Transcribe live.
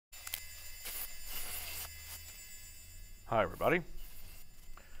Hi everybody.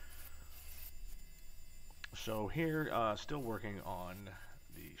 So here, still working on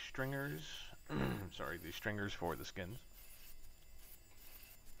the stringers. Sorry, the stringers for the skins.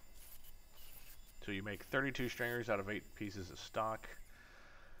 So you make 32 stringers out of 8 pieces of stock,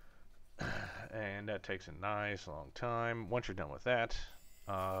 and that takes a nice long time. Once you're done with that,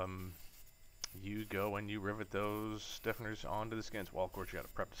 you go and you rivet those stiffeners onto the skins. Well, of course you got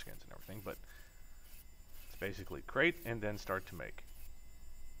to prep the skins and everything, but it's basically crate and then start to make.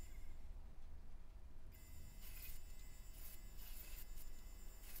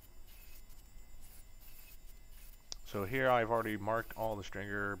 So here I've already marked all the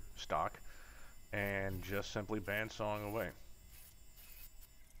stringer stock and just simply bandsawing away.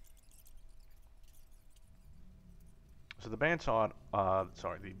 So the bandsaw,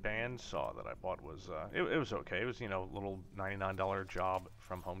 the bandsaw that I bought was, it was okay. It was, a little $99 job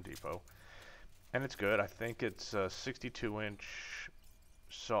from Home Depot, and it's good. I think it's a 62-inch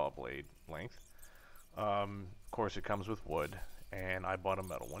saw blade length. Of course, it comes with wood, and I bought a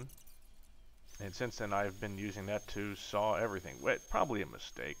metal one. And since then, I've been using that to saw everything. Well, probably a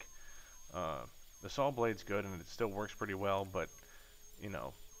mistake. Uh, the saw blade's good, and it still works pretty well, but, you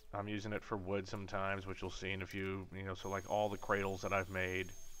know, I'm using it for wood sometimes, which you'll see in a few, so like all the cradles that I've made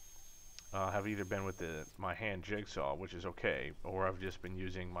have either been with my hand jigsaw, which is okay, or I've just been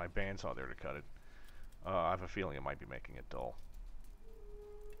using my bandsaw there to cut it. I have a feeling it might be making it dull,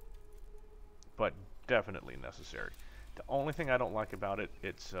 but definitely necessary. The only thing I don't like about it,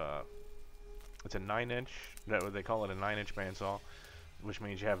 it's a 9-inch, they call it a 9-inch bandsaw, which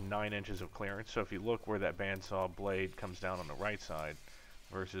means you have 9 inches of clearance. So if you look where that bandsaw blade comes down on the right side,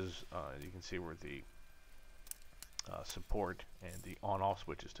 versus you can see where the support and the on-off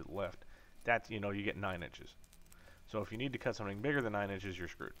switch is to the left. That's, you get 9 inches. So if you need to cut something bigger than 9 inches, you're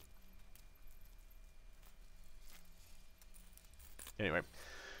screwed. Anyway,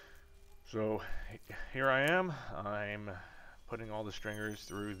 so here I am. I'm putting all the stringers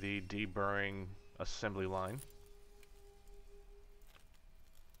through the deburring assembly line.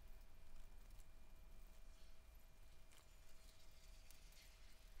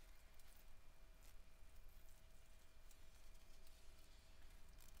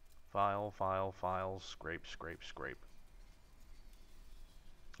 File, file, file, scrape, scrape, scrape.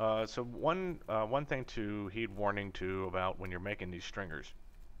 So one thing to heed warning to about when you're making these stringers.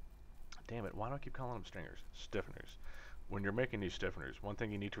 Damn it, why do I keep calling them stringers? Stiffeners. When you're making these stiffeners, one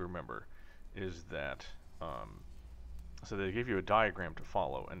thing you need to remember is that, so they give you a diagram to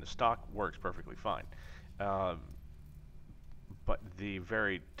follow, and the stock works perfectly fine. But the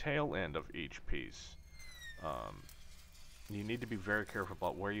very tail end of each piece, you need to be very careful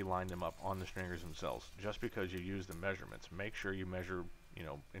about where you line them up on the stringers themselves. Just because you use the measurements, make sure you measure,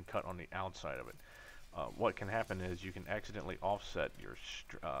 and cut on the outside of it. What can happen is you can accidentally offset your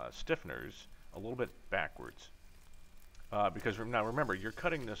stiffeners a little bit backwards. Because now remember, you're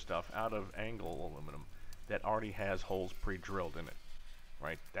cutting this stuff out of angle aluminum that already has holes pre-drilled in it,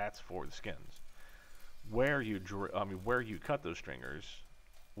 right? That's for the skins. Where you cut those stringers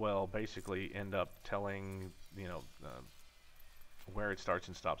will basically end up telling, where it starts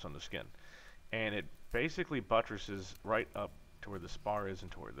and stops on the skin. And it basically buttresses right up to where the spar is and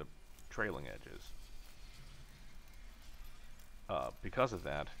to where the trailing edge is. Because of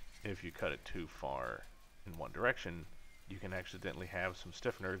that, if you cut it too far in one direction, you can accidentally have some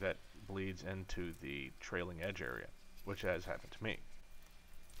stiffener that bleeds into the trailing edge area, which has happened to me.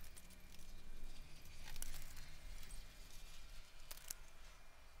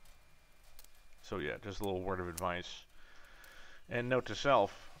 So yeah, just a little word of advice. And note to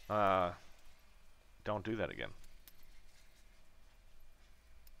self, don't do that again.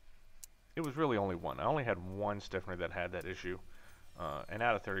 It was really only one. I only had one stiffener that had that issue. And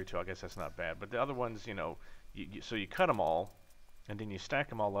out of 32, I guess that's not bad. But the other ones, so you cut them all, and then you stack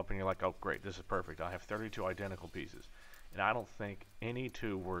them all up, and you're like, oh, great, this is perfect. I have 32 identical pieces. And I don't think any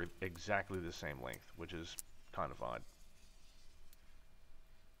two were exactly the same length, which is kind of odd.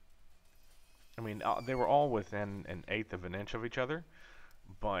 I mean, they were all within an eighth of an inch of each other,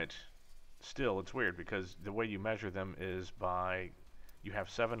 but still, it's weird because the way you measure them is by, you have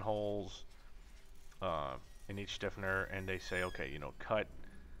 7 holes in each stiffener, and they say, okay, cut,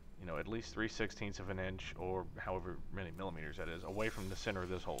 at least 3/16 of an inch, or however many millimeters that is, away from the center of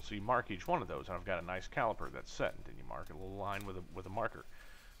this hole. So you mark each one of those, and I've got a nice caliper that's set, and then you mark a little line with a marker,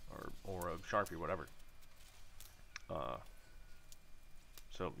 or a Sharpie, whatever.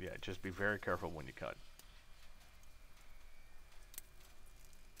 So yeah, just be very careful when you cut.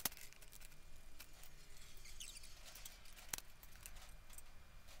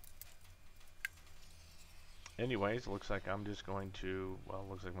 anyways, looks like I'm just going to, well,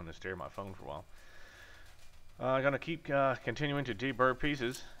 looks like I'm going to stare at my phone for a while. I'm going to keep continuing to deburr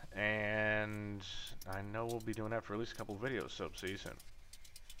pieces, and I know we'll be doing that for at least a couple of videos, so see you soon.